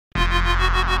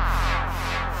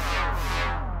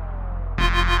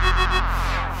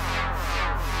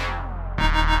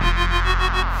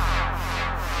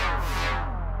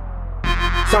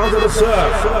Sounds of the surf.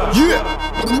 Yeah.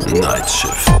 Night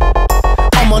shift.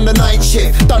 I'm on the night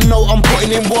shift, don't know I'm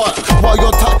putting in work. While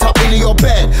you're tucked up into your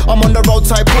bed, I'm on the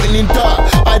roadside putting in dirt.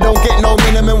 I don't get no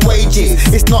minimum wages,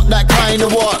 it's not that kind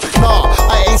of work. Nah,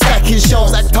 I ain't stacking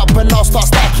shelves, act up and I'll start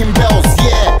stacking bells.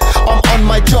 Yeah, I'm on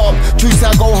my job, Tuesday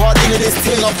I go hard into this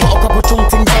thing. I've got a couple chung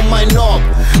things on my knob,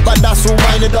 but that's all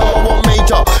minor though. I want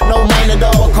major, no minor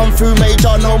though. I come through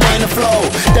major, no minor flow.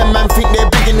 Them man think they're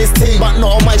big in this team, but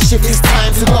not on my shift. It's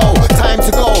time to go, time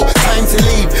to go, time to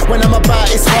leave. When I'm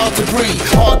about, it's hard to breathe.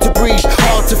 Hard to breathe,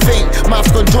 hard to think.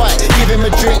 Mouth's gone dry, give him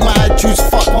a drink. My attitude's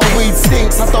fuck, my weed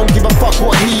stinks. I don't give a fuck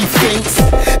what he thinks.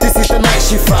 This is the night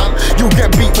shift, fam. You'll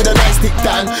get beat with a nightstick,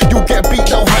 Dan. You'll get beat,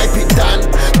 don't hype it, Dan.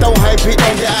 Don't hype it,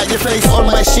 don't get out your face on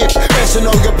my shift. Best you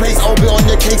know your place, I'll be on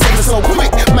your case ever so quick.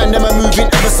 Man, them are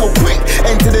moving ever so quick.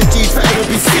 Enter the G, forever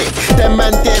be sick. Them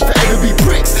man there, forever be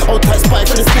bricks. Old tight spike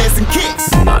for the snares and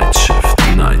kicks. Night shift,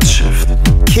 night shift.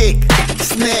 Kick,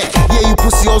 snare, yeah, you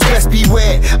pussy hoes best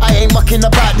beware. I ain't mucking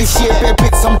about this year, bare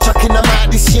bits I'm chucking them out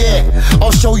this year.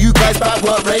 I'll show you guys about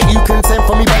work rate. You can send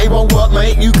for me but it won't work,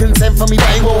 mate. You can send for me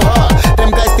but it won't hurt.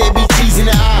 Them guys they be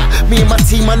cheesing it out. Me and my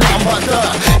team are nothing but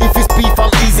dirt. If it's beef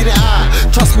I'm easing it out.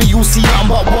 Trust me you'll see nothing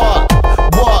but work.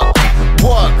 Work,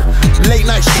 work, late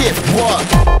night shift, work.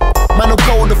 Man will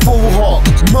go the full hawk.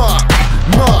 Mark,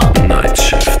 mark. Night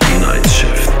shift, night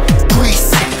shift.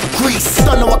 Grease, grease.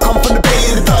 Don't know I come from the bay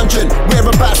of the dungeon.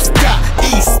 Whereabouts is that?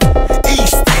 East,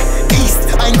 east, east.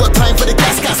 I ain't got time for the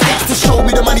gas, gas, gas. To show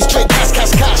me the money straight, cash,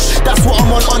 cash, cash. That's what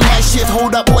I'm on my shift.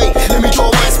 Hold up, wait, let me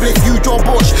draw my split. You draw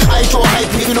bush, I draw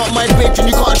hype. You're not my bitch and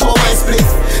you can't draw my split.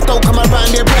 Don't come around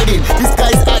there breading. This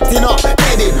guy's acting up,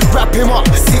 deading. Wrap him up,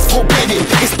 6 foot bedding.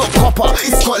 It's not copper,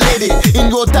 it's got lead in. In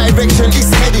your direction,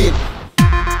 it's heading.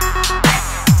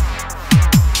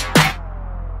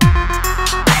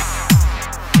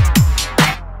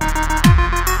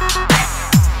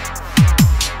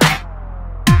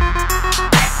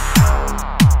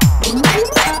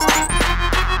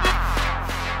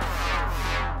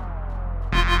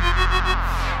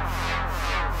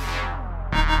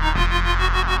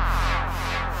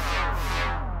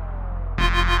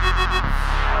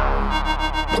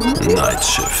 Night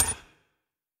shift.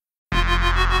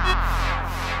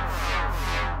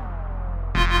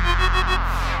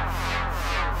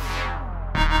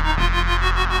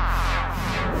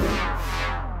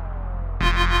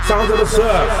 Sounds of the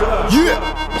surf.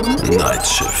 Yeah. Night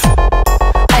shift.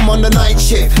 I'm on the night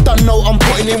shift, don't know I'm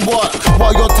putting in work.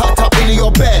 While you're tucked up into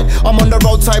your bed, I'm on the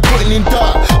roadside putting in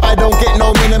dirt. I don't get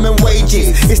no minimum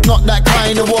wages, it's not that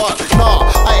kind of work. Nah,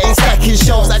 I ain't stacking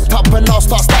shelves, act up and I'll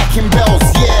start stacking bells.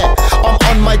 Yeah, I'm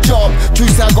on my job,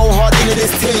 Tuesday I go hard into this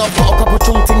thing. I've got a couple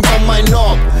chung things on my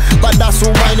knob, but that's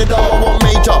all minor though. I want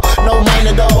major, no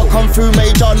minor though. I come through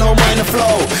major, no minor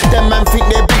flow. Them man think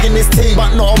they're big in this team,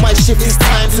 but not on my shift. It's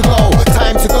time to go,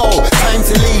 time to go, time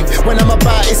to leave. When I'm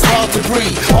about, it's hard to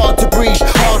breathe. Hard to breathe,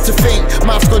 hard to think.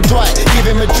 Mouth's gone dry, give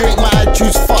him a drink. My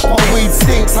attitude's fuck, my weed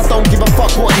stinks. I don't give a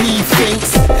fuck what he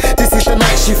thinks. This is the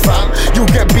night shift, fam.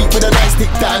 You'll get beat with a nightstick,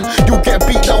 Dan. You'll get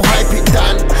beat, don't hype it,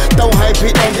 Dan. Don't hype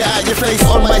it, don't get out your face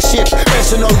on my shift.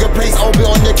 Best you know your place, I'll be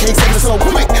on your case ever so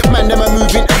quick. Man, them are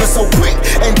moving ever so quick.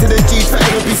 Enter the G,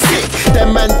 forever be sick.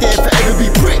 Them man there, forever be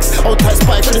bricks. Old tight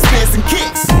spike for the snares and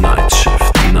kicks. Night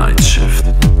shift, night shift.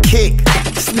 Kick,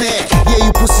 snare, yeah,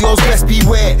 you pussy hoes best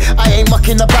beware. I ain't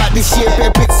mucking about this year,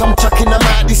 bare bits I'm chucking them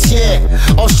out this year.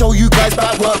 I'll show you guys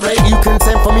about work rate. You can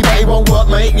send for me but it won't work,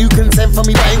 mate. You can send for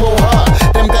me but it won't hurt.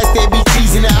 Them guys they be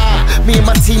cheesing it out. Me and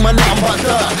my team are nothing but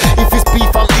dirt. If it's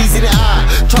beef I'm easing it out.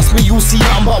 Trust me you'll see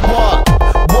nothing but work.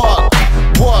 Work,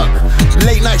 work,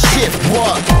 late night shift,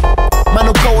 work. Man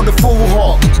will go the full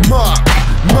hawk. Mark,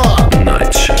 mark.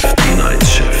 Night shift, night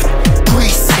shift.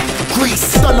 Grease,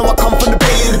 grease. Don't know I come from the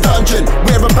bay of the dungeon.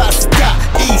 Whereabouts is that?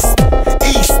 East,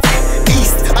 east,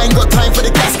 east. I ain't got time for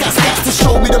the gas, gas, gas. To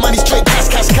show me the money straight, cash,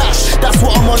 cash, cash. That's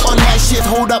what I'm on my shift.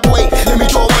 Hold up, wait, let me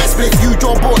draw my split. You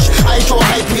draw bush, I draw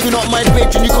hype. You're not my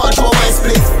bitch and you can't draw my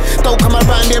split. Don't come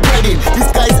around there breading. This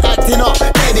guy's acting up,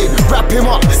 deading. Wrap him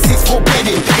up, 6 foot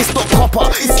bedding. It's not copper,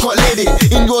 it's got lead in.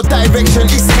 In your direction,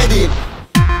 it's heading.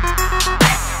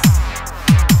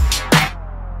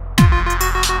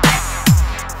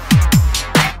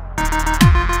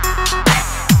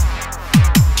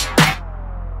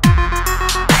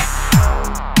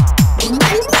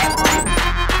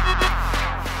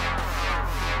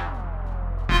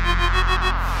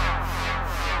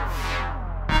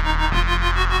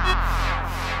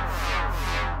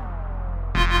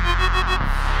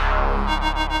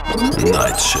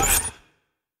 Night shift.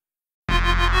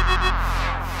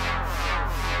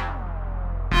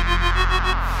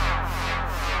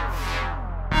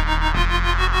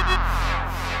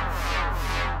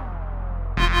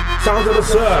 Sounds of the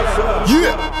surf.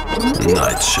 Yeah.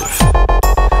 Night shift.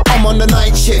 I'm on the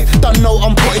night shift, don't know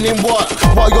I'm putting in work.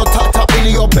 While you're tucked up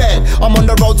in your bed, I'm on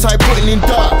the roadside putting in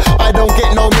dirt. I don't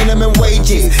get no minimum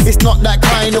wages, it's not that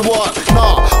kind of work.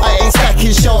 Nah, I ain't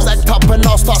stacking shelves, act up and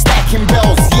I'll start stacking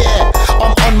bells. Yeah,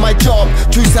 I'm on my job,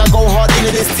 juice I go hard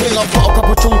into this thing. I've got a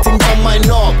couple chung things on my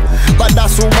knob, but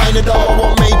that's all minor though. I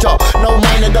want major, no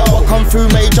minor though. I come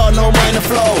through major, no minor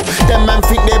flow. Them man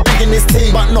think they're big in this thing,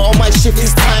 but not on my shift.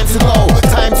 It's time to go,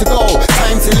 time to go,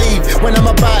 time to leave. When I'm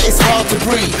about, it's hard to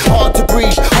breathe. Hard to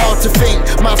breathe, hard to think.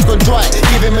 Mouth's gone dry,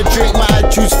 give him a drink. My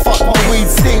juice, fuck, my weed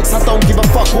stinks. I don't give a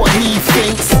fuck what he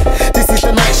thinks. This is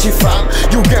the night shift, fam.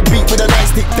 You'll get beat with a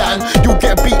nightstick, Dan. You'll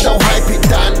get beat, don't hype it,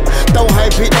 Dan. Don't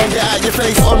hype it, don't get out your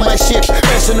face on my shift.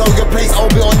 Best to know your place,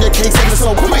 I'll be on your case ever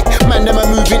so quick. Man, them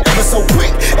are moving ever so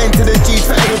quick. Enter the G,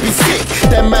 forever be sick.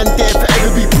 Them man there,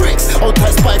 forever be bricks. Old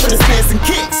tight spike for the snares and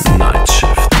kicks. Night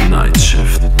shift. Night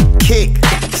shift. Kick,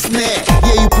 snare,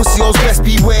 yeah, you pussy hoes best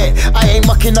beware. I ain't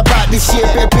mucking about this year,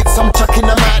 bare bits I'm chucking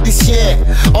them out this year.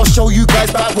 I'll show you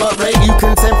guys about work rate. You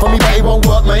can send for me but it won't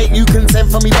work, mate. You can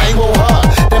send for me but it won't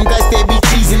hurt. Them guys they be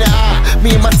cheesing it out.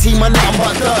 Me and my team are nothing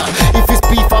but dirt. If it's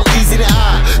beef I'm easing it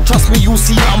out. Trust me you'll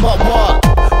see nothing but what.